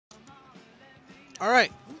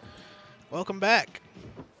Alright, welcome back.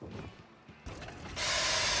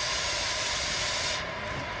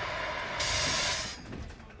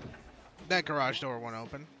 That garage door won't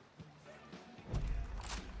open.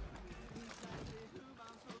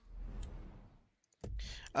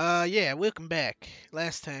 Yeah, welcome back.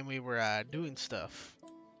 Last time we were, doing stuff.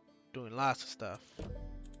 Doing lots of stuff.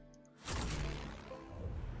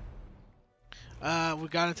 We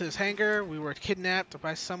got into this hangar, we were kidnapped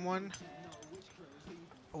by someone.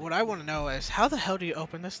 What I want to know is, how the hell do you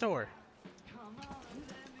open this door?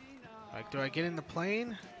 Like, do I get in the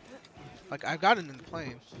plane? Like, I got in the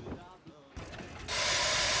plane.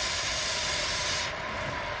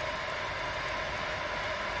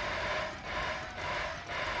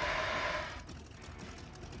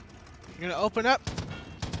 You're gonna open up?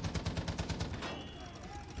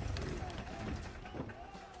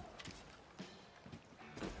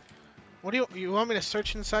 What do you want me to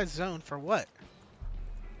search inside zone for what?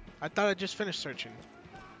 I thought I just finished searching.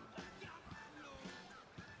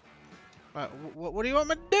 What do you want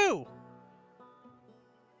me to do?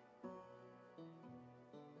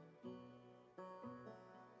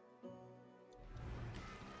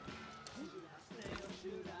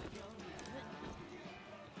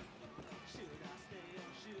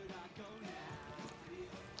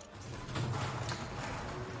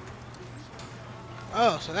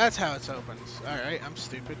 Oh, so that's how it opens. Alright, I'm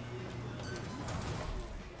stupid.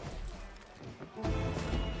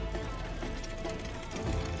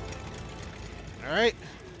 Alright.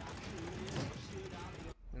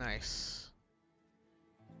 Nice.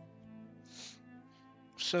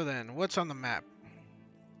 So then, what's on the map?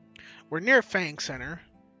 We're near Fang Center.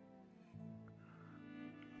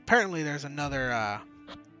 Apparently there's another,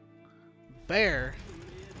 bear.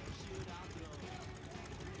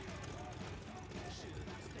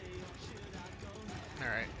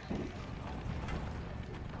 Alright.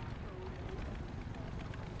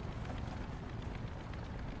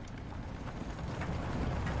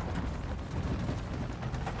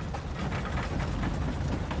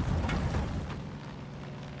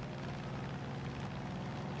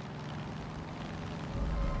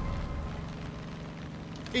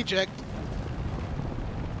 Eject.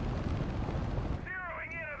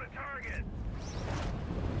 Zeroing in on the target.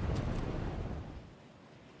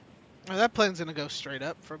 Oh, that plane's gonna go straight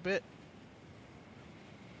up for a bit.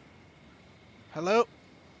 Hello?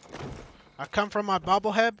 I come from my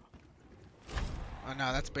bobblehead? Oh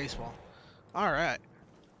no, that's baseball. Alright.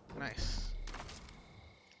 Nice.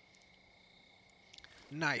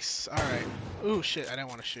 Nice. Alright. Ooh, shit, I didn't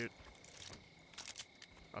want to shoot.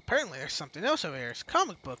 Apparently there's something else over here. It's a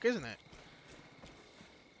comic book, isn't it?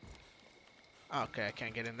 Okay, I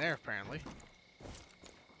can't get in there, apparently.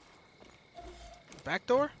 Back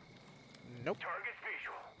door? Nope. Target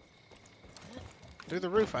visual. Through the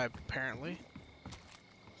roof, apparently.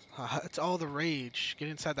 It's all the rage. Get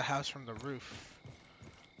inside the house from the roof.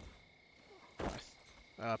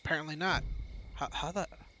 Apparently not. How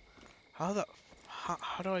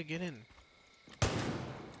do I get in?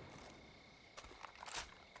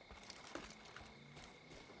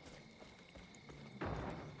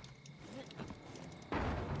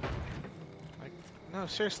 Like, no,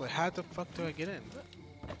 seriously, how the fuck do I get in?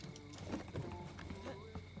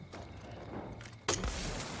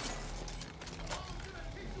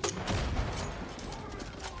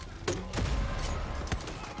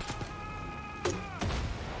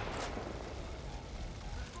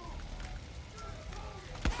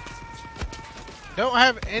 Don't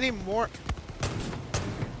have any more.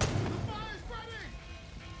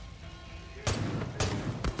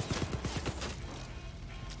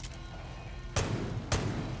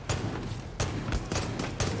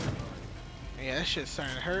 Yeah, that shit's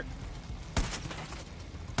starting to hurt.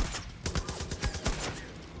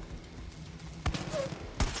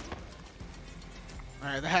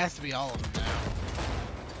 Alright, that has to be all of them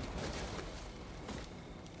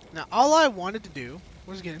now. Now, all I wanted to do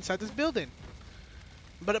was get inside this building.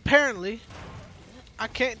 But apparently, I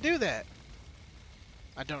can't do that.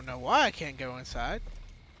 I don't know why I can't go inside.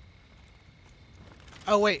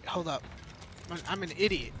 Oh wait, hold up. I'm an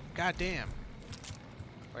idiot. God damn.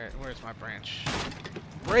 Where's my branch?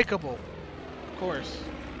 Breakable. Of course.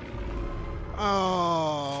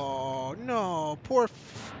 Oh no, poor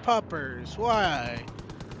puppers. Why?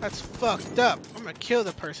 That's fucked up. I'm gonna kill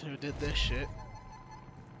the person who did this shit.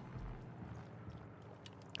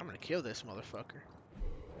 I'm gonna kill this motherfucker.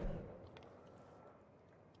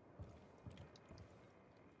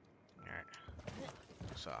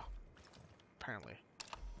 So, apparently.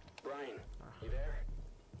 Brian, you there?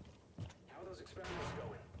 How are those experiments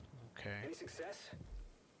going? Okay. Any success?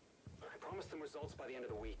 I promise promised them results by the end of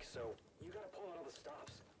the week, so you gotta pull out all the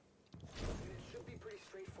stops. And it should be pretty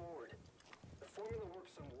straightforward. The formula works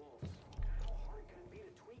on wolves. How hard can it be to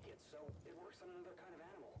tweak it so it works on another kind of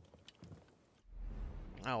animal?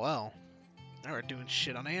 Oh well. Now we're doing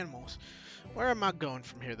shit on animals. Where am I going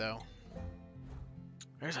from here, though?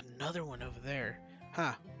 There's another one over there.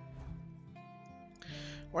 Huh.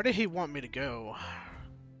 Where did he want me to go?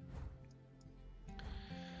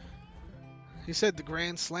 He said the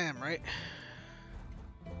Grand Slam, right?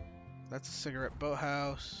 That's a cigarette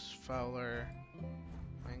boathouse. Fowler.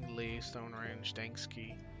 Langley. Stone Range.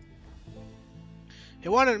 Dangsky. He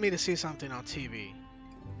wanted me to see something on TV.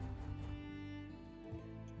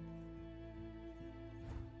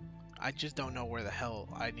 I just don't know where the hell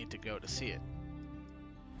I need to go to see it.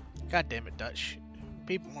 God damn it, Dutch.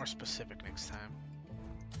 Be more specific next time.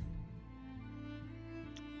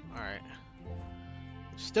 Alright.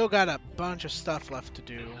 Still got a bunch of stuff left to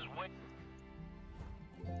do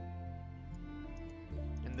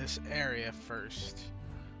in this area first.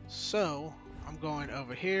 So, I'm going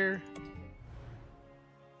over here.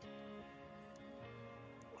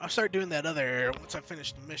 I'll start doing that other area once I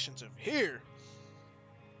finish the missions over here.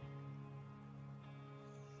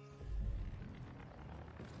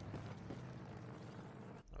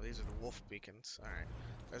 Oh, these are the wolf beacons. Alright.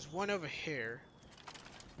 There's one over here.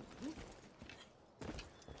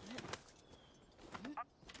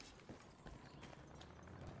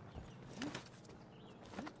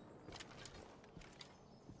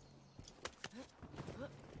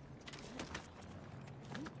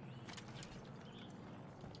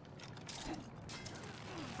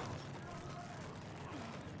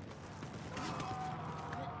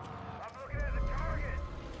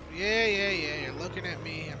 Yeah, you're looking at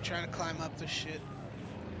me. I'm trying to climb up this shit.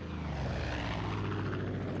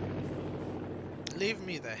 Leave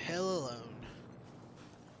me the hell alone.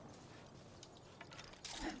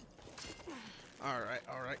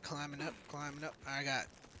 Alright, climbing up. I got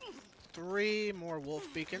 3 more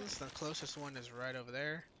wolf beacons. The closest one is right over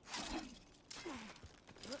there.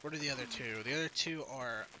 What are the other 2? The other 2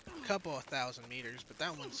 are a couple of thousand meters, but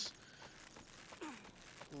that one's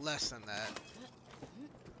less than that.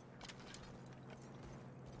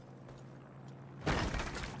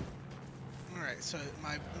 Alright, so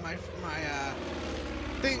my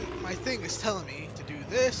thing is telling me to do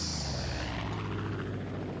this.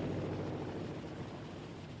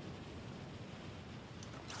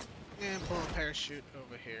 And pull a parachute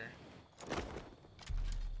over here.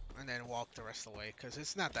 And then walk the rest of the way, because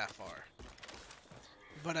it's not that far.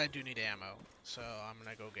 But I do need ammo, so I'm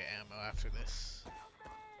gonna go get ammo after this.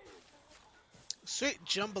 Sweet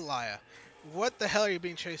jambalaya. What the hell are you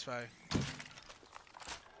being chased by?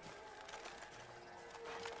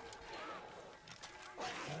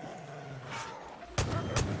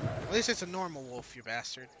 At least it's a normal wolf, you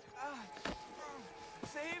bastard.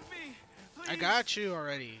 Save me, please. I got you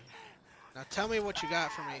already. Now tell me what you got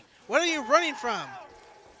for me. What are you running from?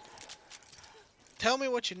 Tell me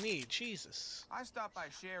what you need, Jesus. I stopped by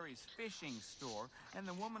Sherry's fishing store, and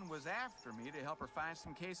the woman was after me to help her find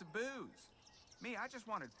some case of booze. Me, I just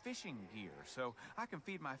wanted fishing gear, so I can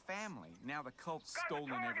feed my family. Now the cult's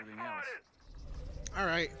stolen everything else.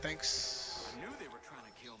 Alright, thanks. I knew they were trying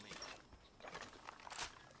to kill me.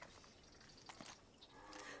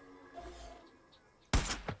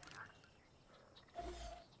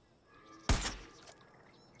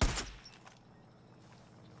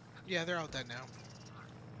 Yeah, they're all dead now.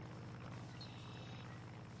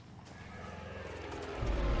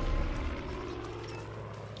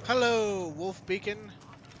 Hello, Wolf Beacon.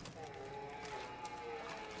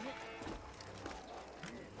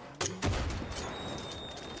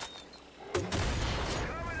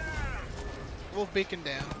 Wolf Beacon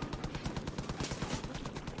down.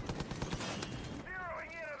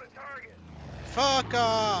 Zeroing in on the target. Fuck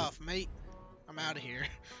off, mate. I'm out of here.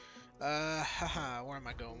 Haha, where am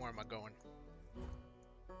I going?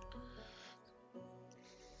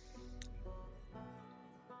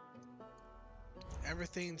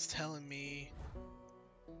 Everything's telling me...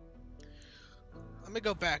 Let me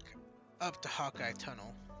go back up to Hawkeye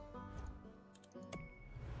Tunnel.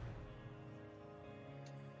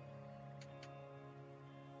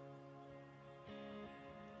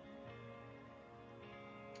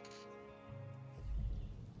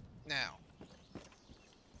 Now.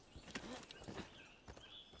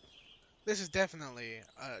 This is definitely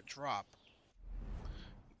a drop.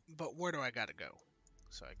 But where do I gotta go?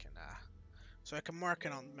 So I can mark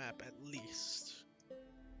it on the map at least.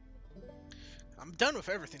 I'm done with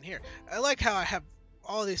everything here. I like how I have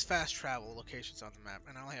all these fast travel locations on the map,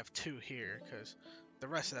 and I only have 2 here, because the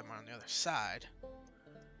rest of them are on the other side.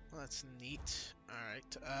 Well, that's neat.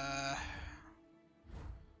 Alright,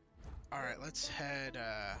 alright, let's head,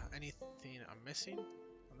 anything I'm missing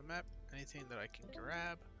on the map? Anything that I can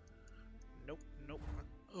grab? Nope, nope.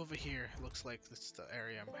 Over here, looks like this is the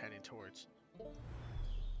area I'm heading towards.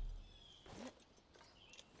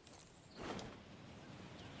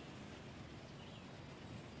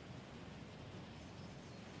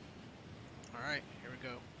 Alright, here we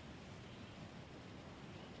go.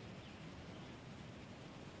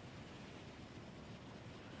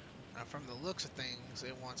 Now from the looks of things,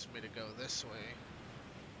 it wants me to go this way.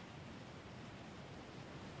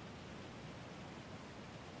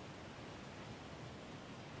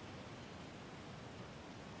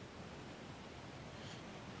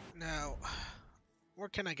 Now, where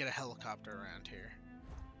can I get a helicopter around here?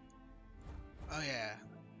 Oh yeah.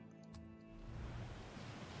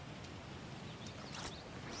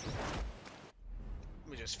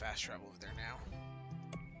 Let me just fast travel over there now.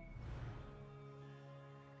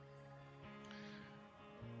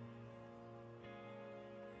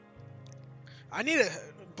 I need to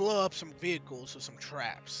blow up some vehicles with some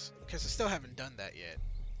traps, because I still haven't done that yet.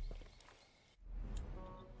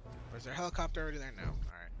 Was there a helicopter already there? No. Alright.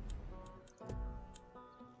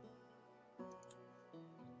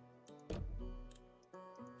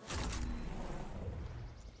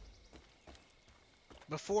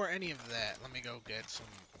 Before any of that, let me go get some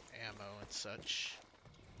ammo and such.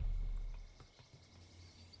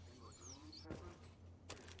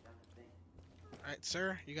 Alright,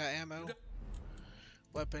 sir, you got ammo?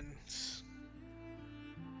 Weapons.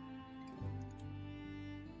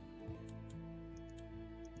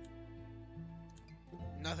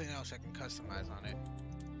 Nothing else I can customize on it.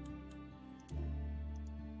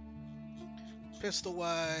 Pistol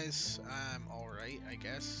wise, I'm alright, I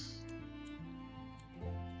guess.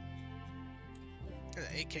 Got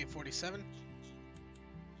an AK-47.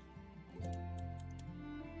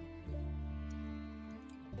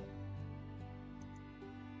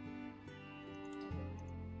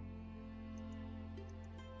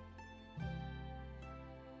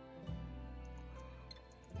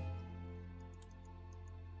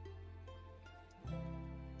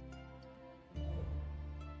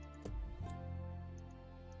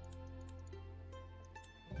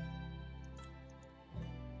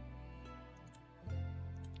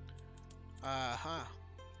 Uh-huh.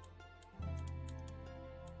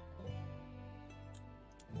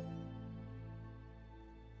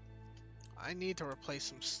 I need to replace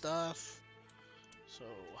some stuff, so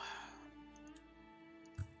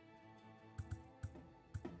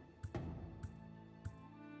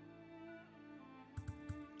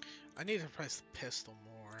I need to replace the pistol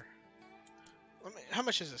more. How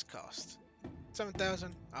much does this cost?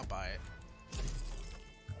 7,000? I'll buy it.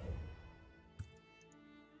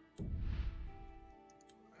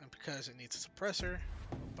 Because it needs a suppressor,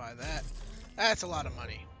 buy that. That's a lot of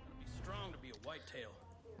money. Be strong to be a whitetail,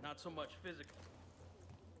 not so much physical.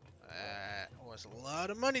 That was a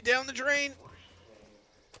lot of money down the drain.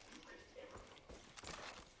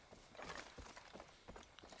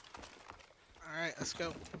 Alright, let's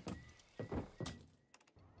go.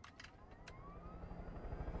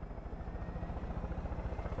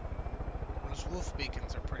 Those wolf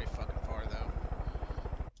beacons are pretty fucking far though.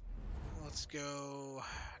 Let's go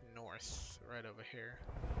north, right over here.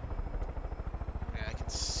 Yeah, I can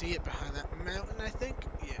see it behind that mountain, I think.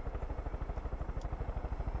 Yeah.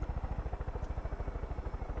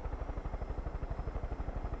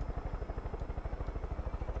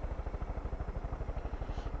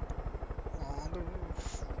 On the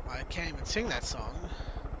roof. I can't even sing that song.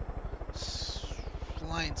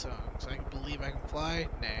 Flying songs. I believe I can fly?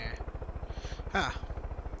 Nah. Huh.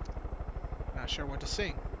 Not sure what to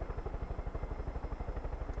sing.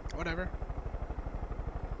 Whatever.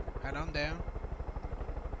 Head on down.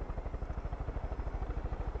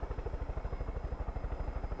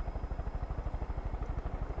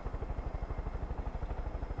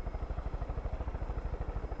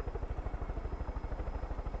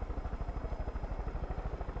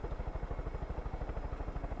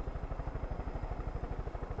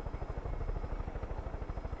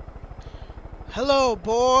 Hello,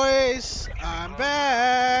 boys. I'm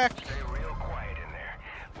back. Stay real quiet in there.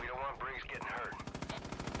 We don't want Briggs getting hurt.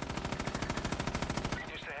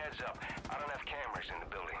 Just a heads up, I don't have cameras in the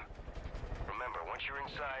building. Remember, once you're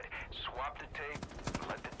inside, swap the tape,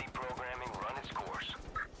 let the deprogramming run its course.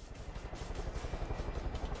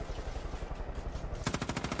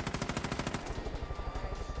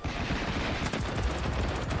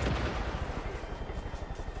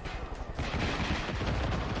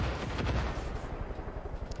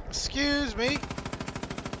 Excuse me.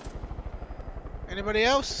 Anybody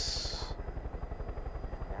else?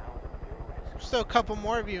 Still a couple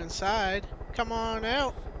more of you inside. Come on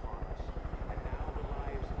out.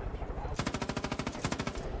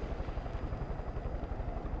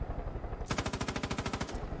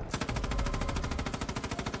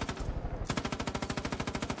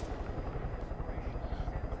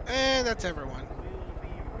 And that's everyone.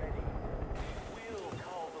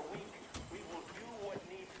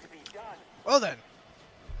 Well then,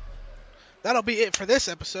 that'll be it for this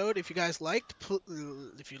episode. If you guys liked,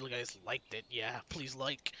 it, yeah, please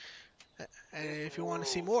like. And if you want to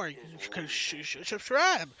see more, you can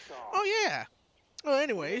subscribe. Oh yeah. Well,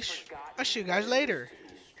 anyways, I'll see you guys later.